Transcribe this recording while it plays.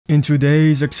In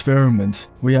today's experiment,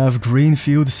 we have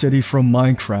Greenfield City from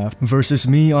Minecraft versus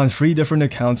me on 3 different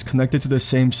accounts connected to the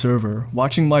same server,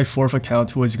 watching my 4th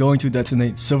account who is going to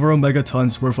detonate several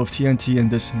megatons worth of TNT in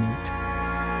this nuke.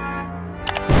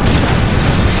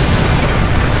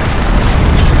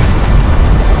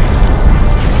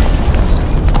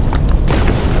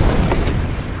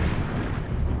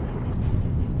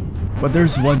 But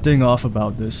there's one thing off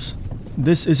about this.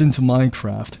 This isn't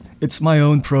Minecraft. It's my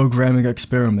own programming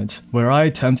experiment, where I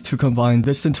attempt to combine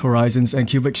distant horizons and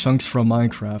cubic chunks from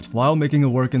Minecraft while making it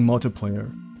work in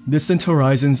multiplayer. Distant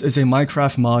Horizons is a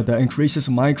Minecraft mod that increases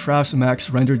Minecraft's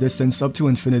max render distance up to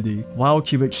infinity, while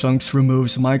Cubic Chunks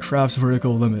removes Minecraft's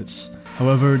vertical limits.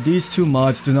 However, these 2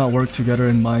 mods do not work together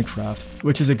in Minecraft,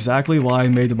 which is exactly why I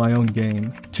made my own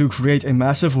game, to create a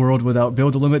massive world without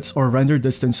build limits or render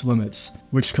distance limits,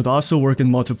 which could also work in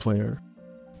multiplayer.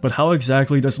 But how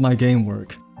exactly does my game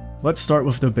work? Let's start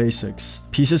with the basics.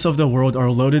 Pieces of the world are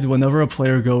loaded whenever a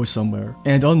player goes somewhere,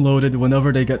 and unloaded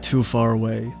whenever they get too far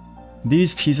away.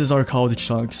 These pieces are called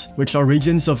chunks, which are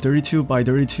regions of 32 by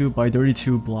 32 by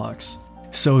 32 blocks.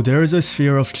 So there is a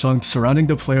sphere of chunks surrounding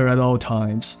the player at all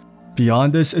times.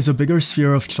 Beyond this is a bigger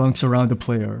sphere of chunks around the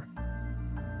player.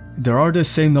 There are the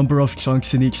same number of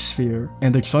chunks in each sphere,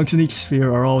 and the chunks in each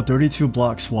sphere are all 32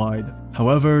 blocks wide.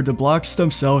 However, the blocks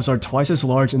themselves are twice as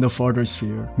large in the farther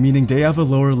sphere, meaning they have a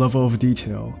lower level of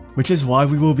detail, which is why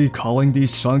we will be calling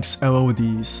these chunks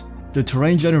LODs. The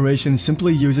terrain generation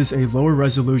simply uses a lower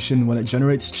resolution when it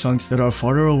generates chunks that are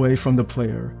farther away from the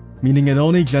player, meaning it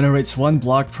only generates 1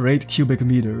 block per 8 cubic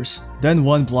meters, then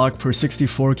 1 block per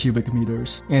 64 cubic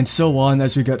meters, and so on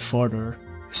as we get farther.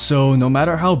 So no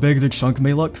matter how big the chunk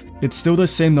may look, it's still the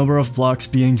same number of blocks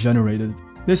being generated.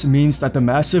 This means that the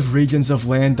massive regions of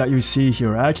land that you see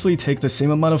here actually take the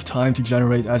same amount of time to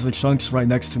generate as the chunks right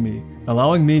next to me,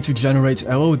 allowing me to generate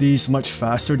LODs much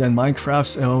faster than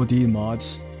Minecraft's LOD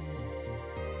mods.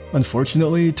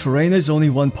 Unfortunately, terrain is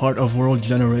only one part of world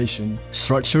generation.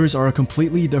 Structures are a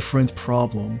completely different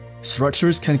problem.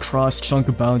 Structures can cross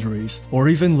chunk boundaries, or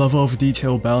even level of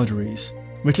detail boundaries,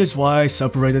 which is why I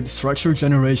separated structure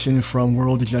generation from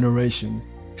world generation.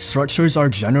 Structures are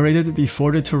generated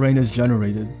before the terrain is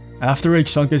generated. After a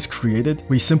chunk is created,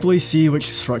 we simply see which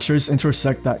structures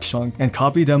intersect that chunk and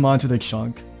copy them onto the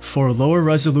chunk. For lower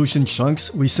resolution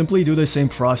chunks, we simply do the same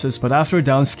process but after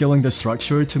downscaling the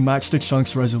structure to match the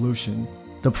chunk's resolution.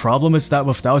 The problem is that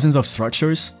with thousands of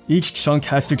structures, each chunk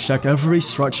has to check every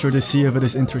structure to see if it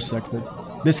is intersected.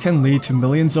 This can lead to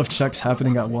millions of checks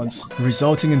happening at once,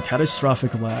 resulting in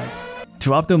catastrophic lag. To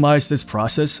optimize this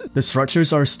process, the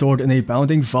structures are stored in a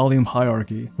bounding volume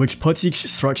hierarchy, which puts each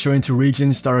structure into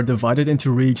regions that are divided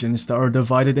into regions that are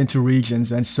divided into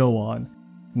regions, and so on.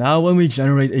 Now when we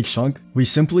generate a chunk, we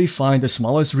simply find the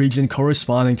smallest region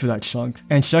corresponding to that chunk,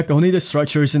 and check only the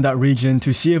structures in that region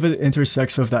to see if it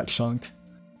intersects with that chunk.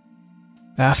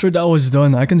 After that was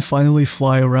done, I can finally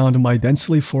fly around my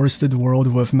densely forested world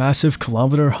with massive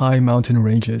kilometer-high mountain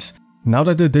ranges. Now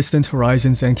that the distant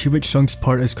horizons and cubic chunks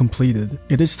part is completed,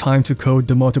 it is time to code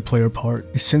the multiplayer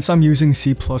part. Since I'm using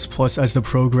C++ as the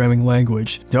programming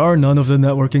language, there are none of the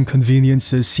networking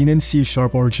conveniences seen in C#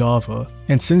 or Java.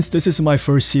 And since this is my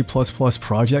first C++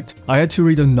 project, I had to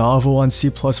read a novel on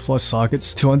C++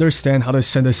 sockets to understand how to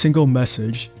send a single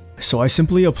message. So I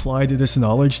simply applied this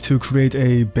knowledge to create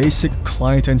a basic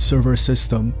client and server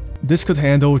system. This could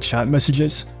handle chat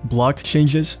messages, block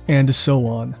changes, and so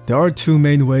on. There are 2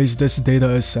 main ways this data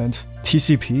is sent: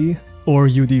 TCP or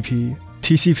UDP.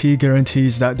 TCP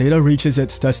guarantees that data reaches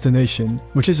its destination,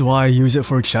 which is why I use it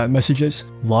for chat messages,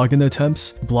 login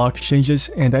attempts, block changes,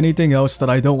 and anything else that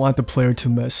I don't want the player to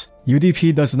miss.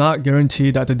 UDP does not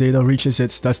guarantee that the data reaches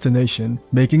its destination,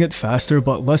 making it faster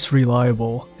but less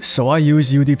reliable. So I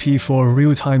use UDP for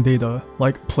real-time data,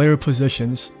 like player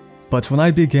positions. But when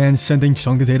I began sending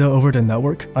chunk data over the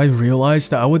network, I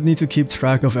realized that I would need to keep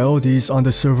track of LODs on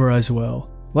the server as well.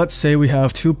 Let's say we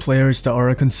have 2 players that are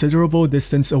a considerable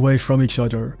distance away from each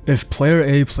other. If player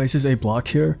A places a block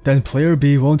here, then player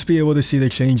B won't be able to see the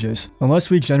changes, unless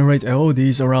we generate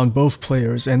LODs around both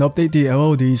players and update the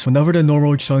LODs whenever the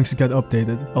normal chunks get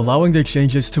updated, allowing the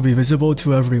changes to be visible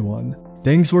to everyone.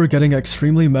 Things were getting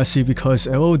extremely messy because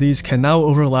LODs can now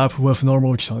overlap with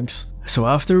normal chunks. So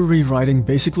after rewriting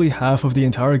basically half of the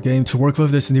entire game to work with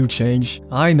this new change,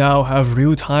 I now have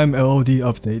real-time LOD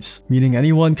updates, meaning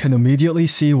anyone can immediately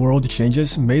see world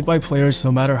changes made by players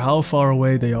no matter how far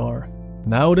away they are.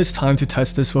 Now it is time to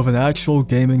test this with an actual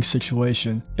gaming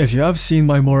situation. If you have seen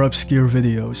my more obscure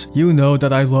videos, you know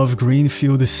that I love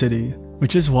Greenfield City.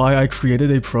 which is why I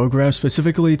created a program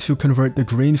specifically to convert the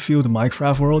Greenfield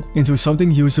Minecraft world into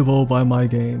something usable by my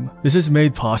game. This is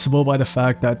made possible by the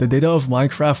fact that the data of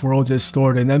Minecraft worlds is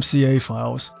stored in MCA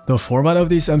files. The format of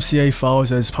these MCA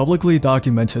files is publicly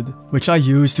documented, which I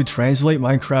use to translate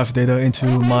Minecraft data into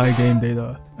my game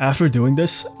data. After doing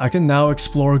this, I can now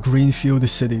explore Greenfield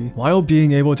City while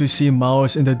being able to see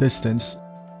Maos in the distance,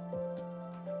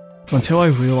 until I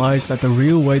realized that the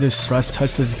real way to stress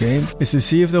test this game is to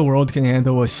see if the world can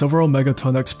handle a several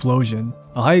megaton explosion.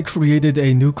 I created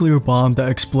a nuclear bomb that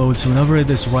explodes whenever it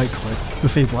is right-clicked,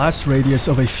 with a blast radius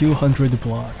of a few hundred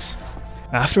blocks.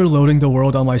 After loading the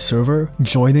world on my server,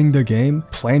 joining the game,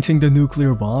 planting the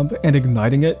nuclear bomb, and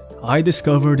igniting it, I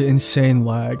discovered insane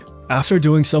lag. After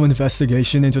doing some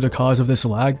investigation into the cause of this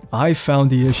lag, I found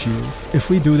the issue. If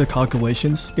we do the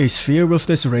calculations, a sphere with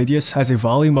this radius has a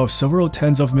volume of several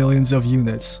tens of millions of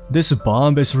units. This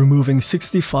bomb is removing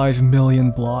 65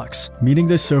 million blocks, meaning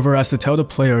the server has to tell the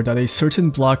player that a certain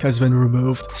block has been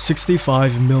removed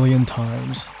 65 million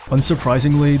times.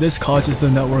 Unsurprisingly, this causes the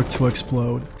network to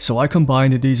explode, so I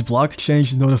combined these block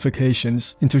change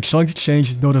notifications into chunk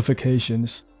change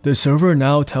notifications. The server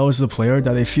now tells the player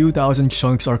that a few thousand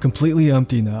chunks are completely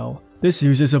empty now. This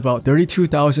uses about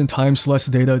 32,000 times less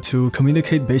data to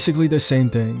communicate basically the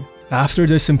same thing. After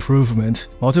this improvement,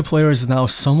 multiplayer is now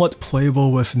somewhat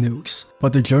playable with nukes,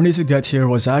 but the journey to get here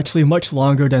was actually much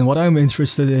longer than what I'm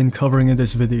interested in covering in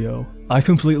this video. I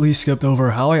completely skipped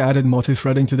over how I added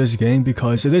multithreading to this game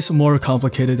because it is more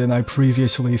complicated than I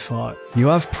previously thought. You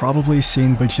have probably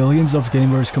seen bajillions of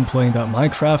gamers complain that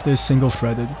Minecraft is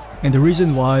single-threaded, and the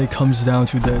reason why comes down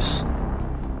to this.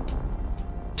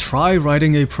 Try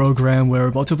writing a program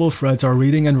where multiple threads are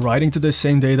reading and writing to the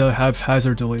same data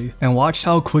haphazardly, and watch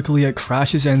how quickly it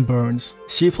crashes and burns.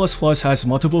 C++ has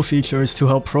multiple features to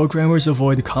help programmers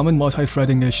avoid common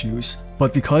multithreading issues,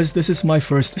 but because this is my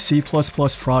first C++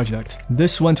 project,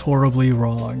 this went horribly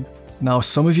wrong. Now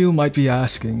some of you might be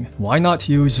asking, why not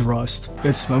use Rust?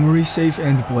 It's memory safe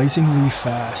and blazingly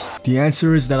fast. The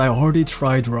answer is that I already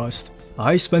tried Rust.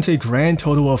 I spent a grand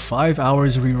total of 5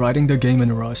 hours rewriting the game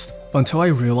in Rust, until I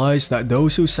realized that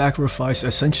those who sacrifice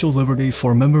essential liberty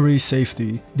for memory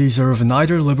safety deserve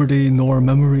neither liberty nor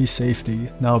memory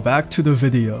safety. Now back to the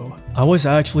video. I was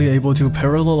actually able to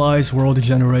parallelize world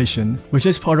generation, which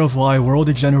is part of why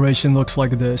world generation looks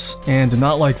like this, and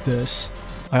not like this.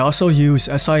 I also use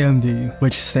SIMD,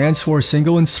 which stands for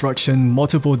Single Instruction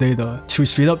Multiple Data, to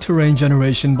speed up terrain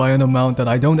generation by an amount that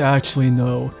I don't actually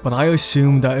know, but I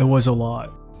assume that it was a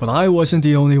lot. But I wasn't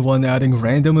the only one adding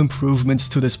random improvements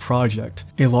to this project.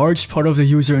 A large part of the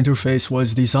user interface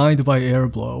was designed by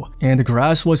Airblow, and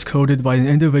grass was coded by an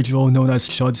individual known as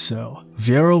Chudcell.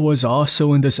 Vera was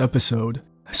also in this episode.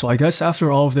 So I guess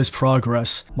after all of this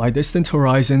progress, my Distant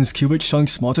Horizons Qubit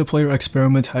Chunks multiplayer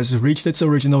experiment has reached its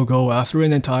original goal after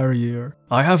an entire year.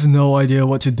 I have no idea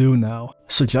what to do now.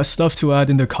 Suggest stuff to add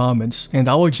in the comments, and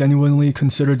I will genuinely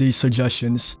consider these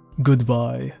suggestions.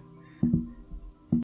 Goodbye.